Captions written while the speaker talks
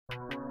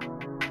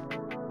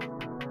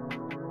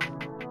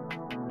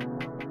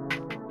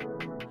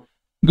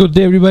Good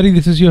day, everybody.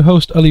 This is your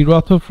host Ali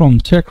Rathod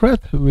from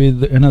TechRath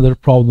with another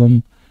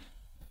problem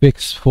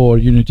fix for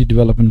Unity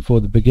development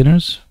for the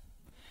beginners.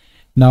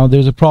 Now,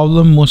 there's a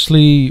problem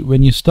mostly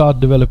when you start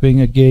developing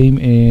a game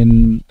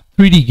in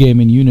 3D game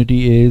in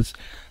Unity is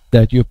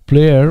that your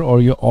player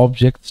or your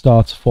object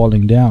starts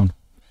falling down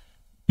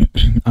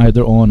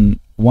either on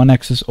one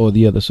axis or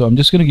the other. So I'm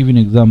just going to give you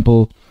an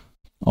example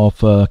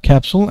of a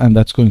capsule, and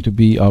that's going to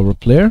be our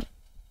player.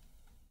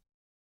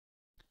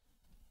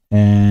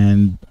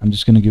 And I'm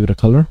just going to give it a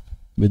color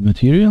with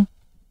material.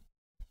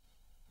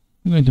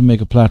 I'm going to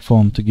make a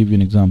platform to give you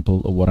an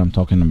example of what I'm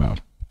talking about.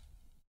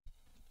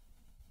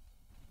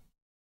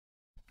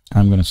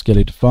 I'm going to scale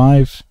it to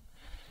 5,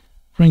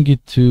 bring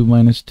it to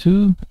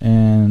 -2,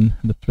 and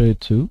the player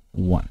to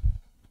 1.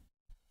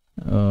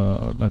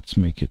 Let's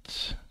make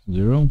it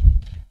 0.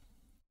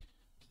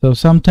 So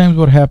sometimes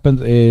what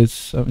happens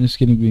is, I'm just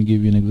going to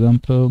give you an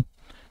example.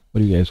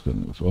 What are you guys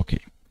going to do?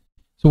 Okay.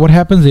 So what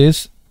happens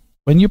is,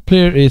 when your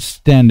player is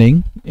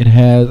standing, it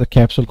has a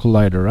capsule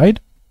collider,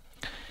 right?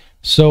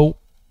 So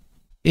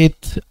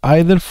it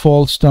either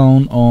falls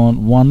down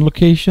on one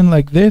location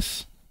like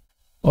this,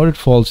 or it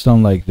falls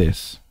down like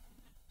this.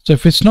 So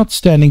if it's not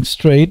standing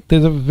straight,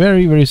 there's a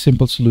very, very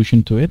simple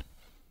solution to it.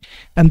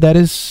 And that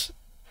is,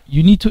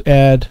 you need to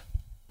add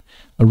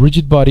a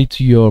rigid body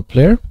to your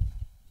player.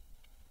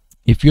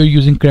 If you're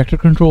using character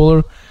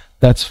controller,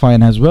 that's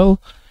fine as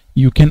well.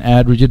 You can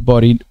add rigid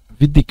body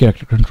with the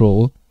character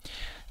controller.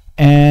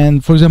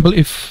 And for example,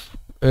 if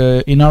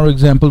in our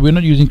example we're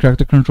not using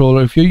character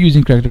controller, if you're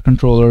using character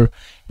controller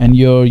and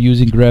you're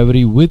using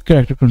gravity with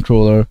character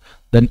controller,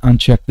 then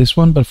uncheck this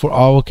one. But for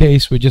our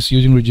case, we're just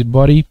using rigid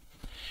body.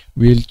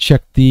 We'll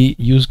check the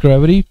use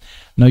gravity.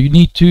 Now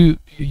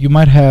you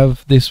might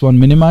have this one,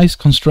 minimize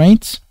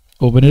constraints,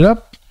 open it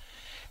up,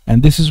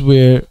 and this is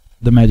where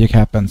the magic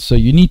happens. So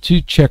you need to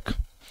check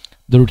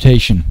the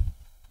rotation.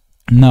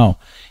 Now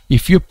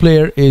if your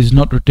player is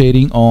not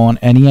rotating on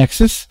any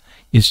axis,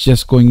 it's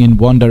just going in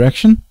one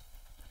direction,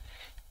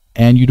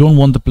 and you don't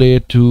want the player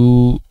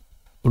to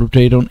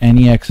rotate on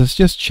any axis,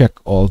 just check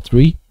all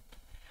three.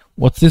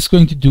 What this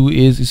going to do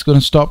is it's going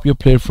to stop your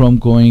player from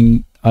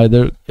going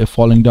either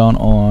falling down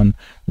on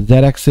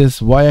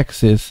z-axis,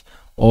 y-axis,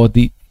 or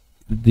the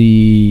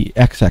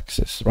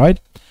x-axis, right?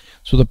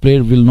 So the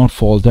player will not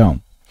fall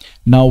down.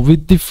 Now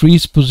with the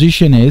freeze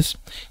position is,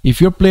 if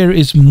your player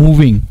is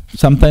moving,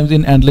 sometimes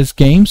in endless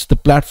games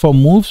the platform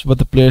moves but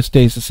the player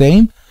stays the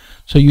same.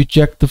 So you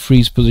check the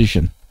freeze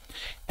position,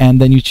 and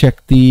then you check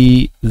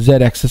the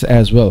z-axis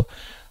as well.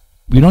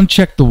 We don't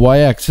check the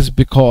y-axis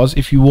because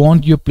if you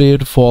want your player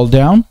to fall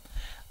down,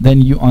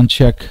 then you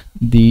uncheck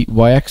the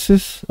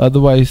y-axis.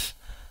 Otherwise,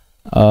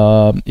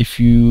 if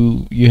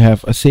you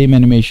have a same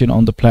animation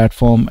on the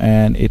platform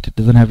and it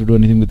doesn't have to do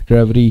anything with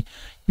gravity,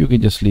 you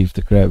can just leave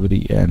the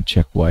gravity and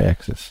check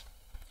y-axis.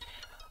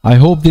 I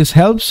hope this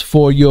helps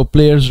for your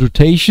player's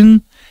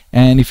rotation.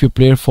 And if your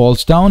player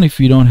falls down, if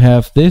you don't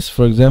have this,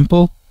 for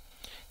example,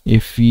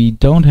 if we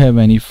don't have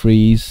any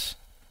freeze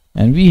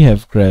and we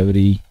have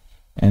gravity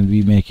and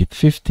we make it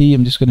 50,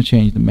 I'm just going to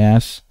change the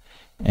mass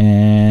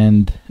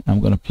and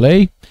I'm going to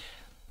play.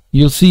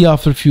 You'll see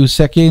after a few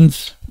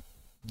seconds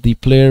the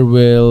player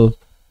will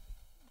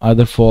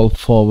either fall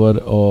forward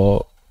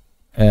or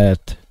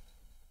at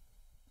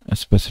a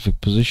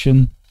specific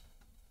position,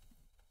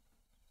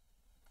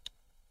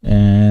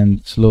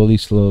 and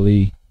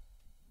slowly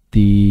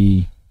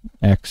the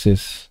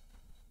axis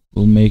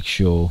will make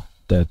sure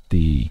that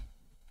the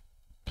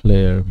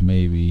player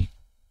maybe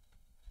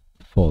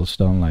falls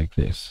down like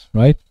this,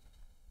 right?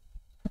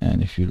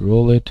 And if you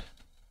roll it,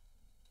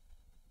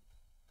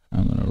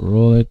 I'm gonna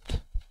roll it,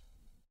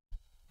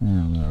 and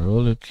I'm gonna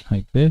roll it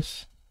like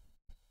this,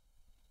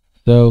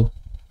 so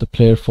the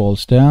player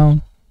falls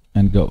down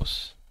and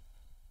goes.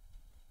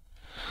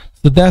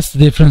 So that's the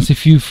difference.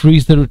 If you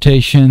freeze the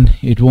rotation,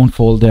 it won't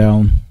fall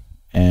down,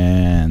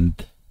 and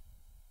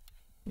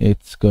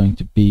it's going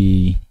to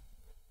be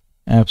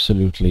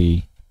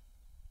absolutely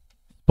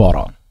spot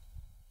on.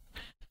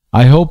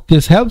 I hope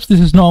this helps.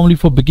 This is normally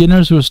for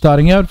beginners who are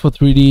starting out for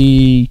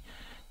 3D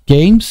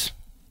games.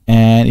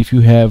 And if you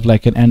have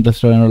like an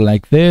endless runner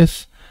like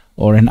this,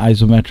 or an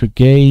isometric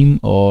game,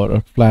 or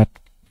a flat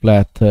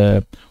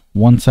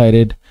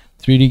one-sided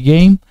 3D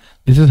game,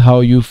 this is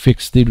how you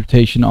fix the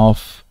rotation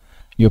of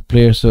your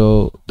player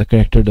so the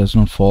character does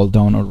not fall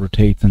down or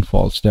rotates and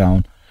falls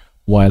down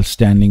while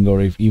standing, or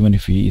even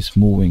if he is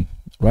moving,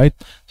 right?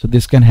 So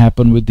this can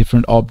happen with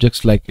different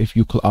objects, like if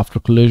you after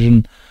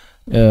collision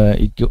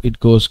it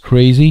goes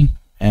crazy,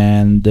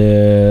 and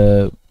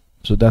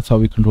so that's how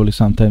we control it.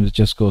 Sometimes it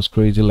just goes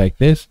crazy like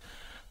this.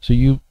 So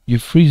you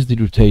freeze the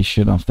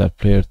rotation of that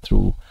player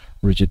through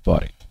rigid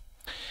body.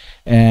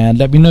 And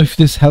let me know if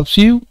this helps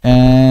you,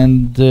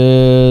 and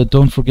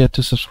don't forget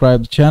to subscribe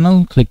to the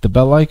channel, click the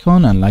bell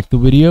icon and like the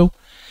video,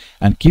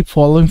 and keep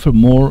following for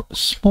more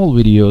small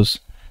videos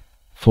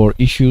for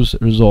issues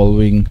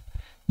resolving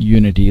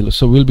Unity.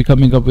 So we'll be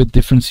coming up with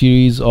different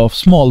series of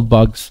small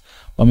bugs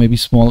or maybe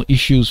small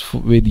issues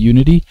with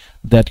Unity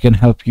that can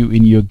help you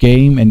in your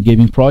game and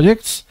gaming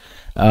projects.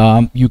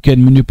 You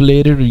can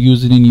manipulate it or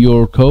use it in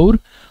your code,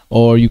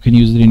 or you can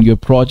use it in your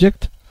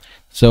project.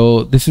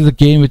 So this is a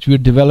game which we're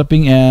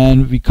developing,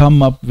 and we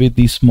come up with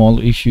these small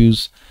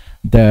issues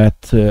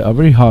that are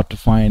very hard to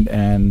find,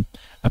 and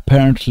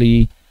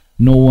apparently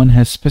no one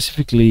has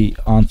specifically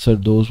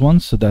answered those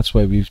ones. So that's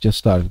why we've just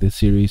started this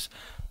series,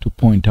 to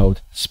point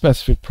out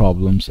specific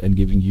problems and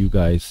giving you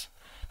guys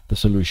the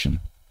solution.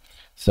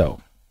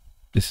 So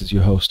this is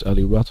your host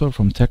Ali Rathor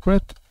from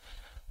TechRed.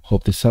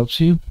 Hope this helps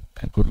you,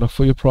 and good luck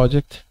for your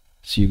project.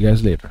 See you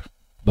guys later.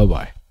 Bye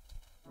bye.